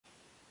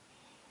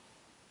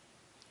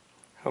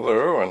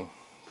Hello, and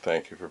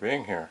thank you for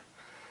being here.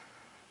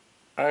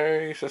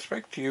 I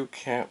suspect you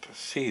can't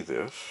see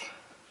this,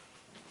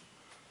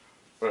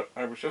 but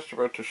I was just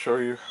about to show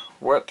you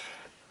what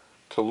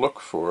to look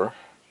for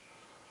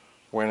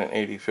when an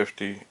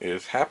 8050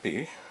 is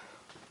happy.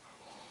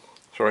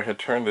 So I had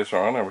turned this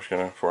on. I was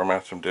going to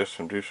format some disks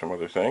and do some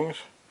other things.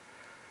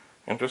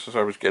 And just as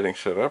I was getting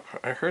set up,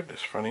 I heard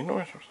this funny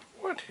noise. I was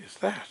like, what is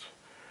that?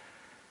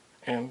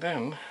 And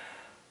then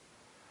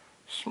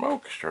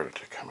smoke started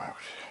to come out.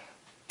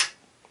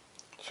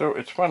 So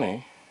it's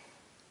funny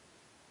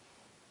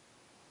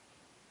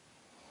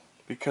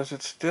because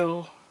it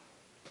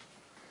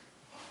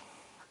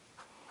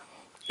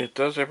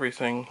does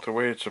everything the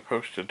way it's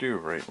supposed to do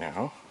right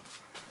now.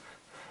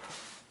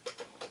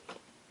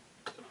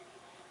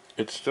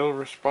 It's still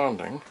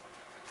responding.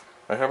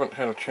 I haven't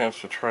had a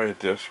chance to try a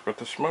disk, but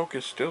the smoke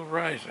is still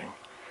rising.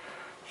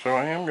 So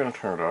I am going to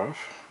turn it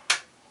off.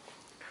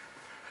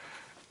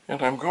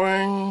 And I'm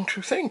going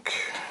to think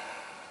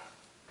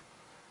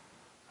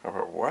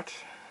about what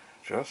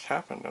just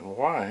happened and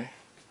why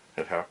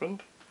it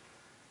happened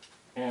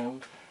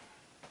and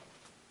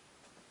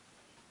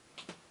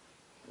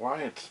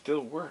why it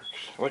still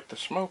works. Like, the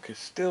smoke is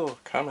still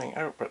coming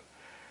out, but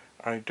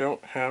I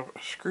don't have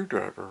a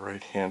screwdriver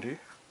right handy.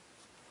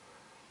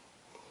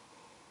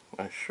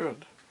 I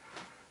should,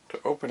 to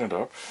open it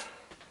up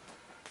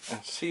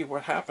and see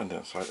what happened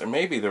inside. And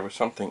maybe there was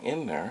something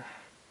in there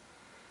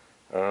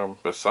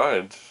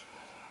besides,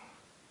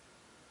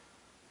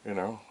 you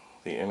know,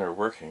 the inner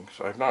workings.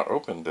 I've not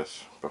opened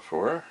this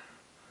before.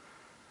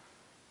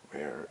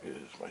 Where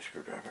is my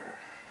screwdriver?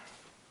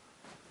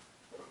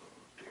 Oh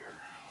dear.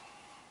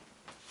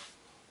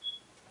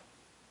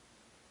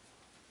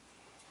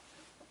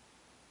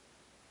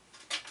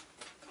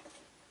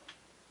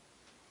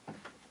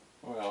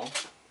 Well,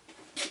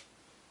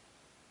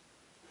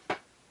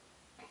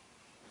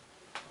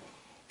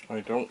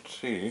 I don't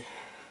see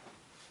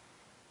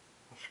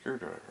a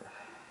screwdriver.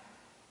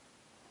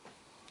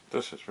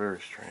 This is very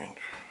strange.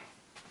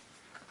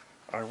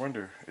 I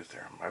wonder, is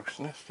there a mouse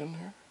nest in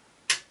there?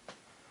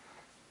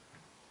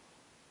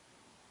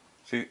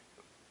 See,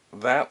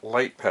 that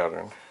light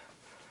pattern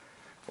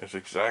is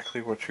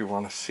exactly what you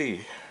want to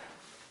see.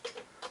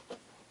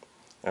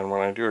 And when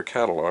I do a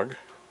catalog,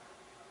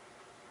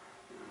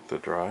 the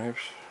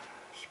drives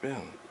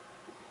spin.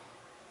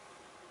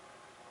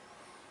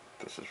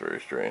 This is very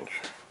strange.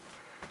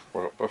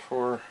 Well,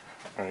 before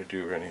I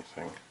do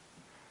anything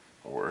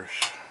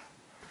worse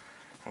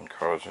and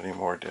cause any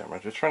more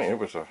damage, it's funny, it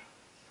was a,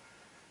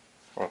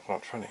 well, it's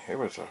not funny, it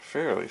was a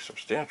fairly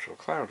substantial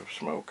cloud of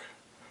smoke.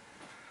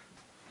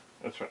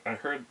 That's what I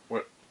heard.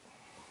 What,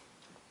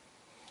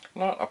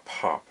 not a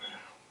pop,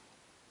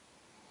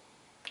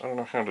 I don't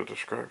know how to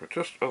describe it,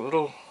 just a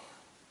little,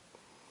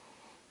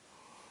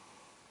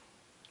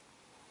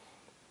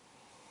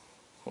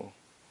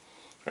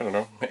 I don't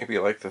know, maybe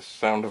like the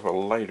sound of a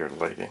lighter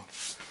lighting,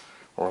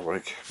 or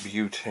like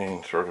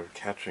butane sort of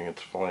catching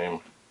its flame.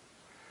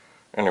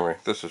 Anyway,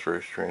 this is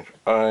very strange.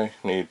 I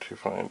need to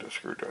find a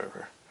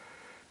screwdriver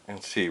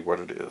and see what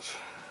it is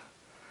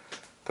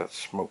that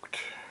smoked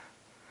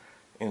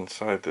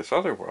inside this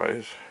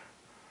otherwise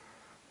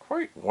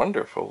quite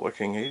wonderful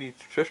looking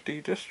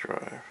 8050 disk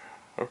drive.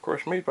 Of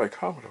course, made by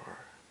Commodore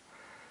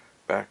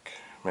back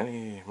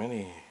many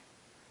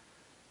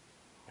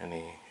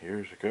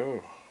years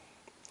ago.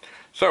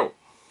 So,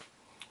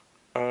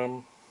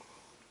 gotta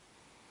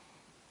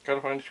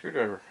find a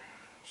screwdriver.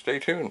 Stay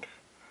tuned.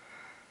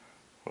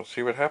 We'll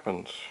see what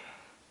happens,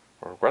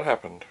 or what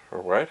happened,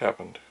 or why it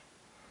happened.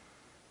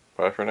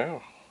 Bye for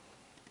now.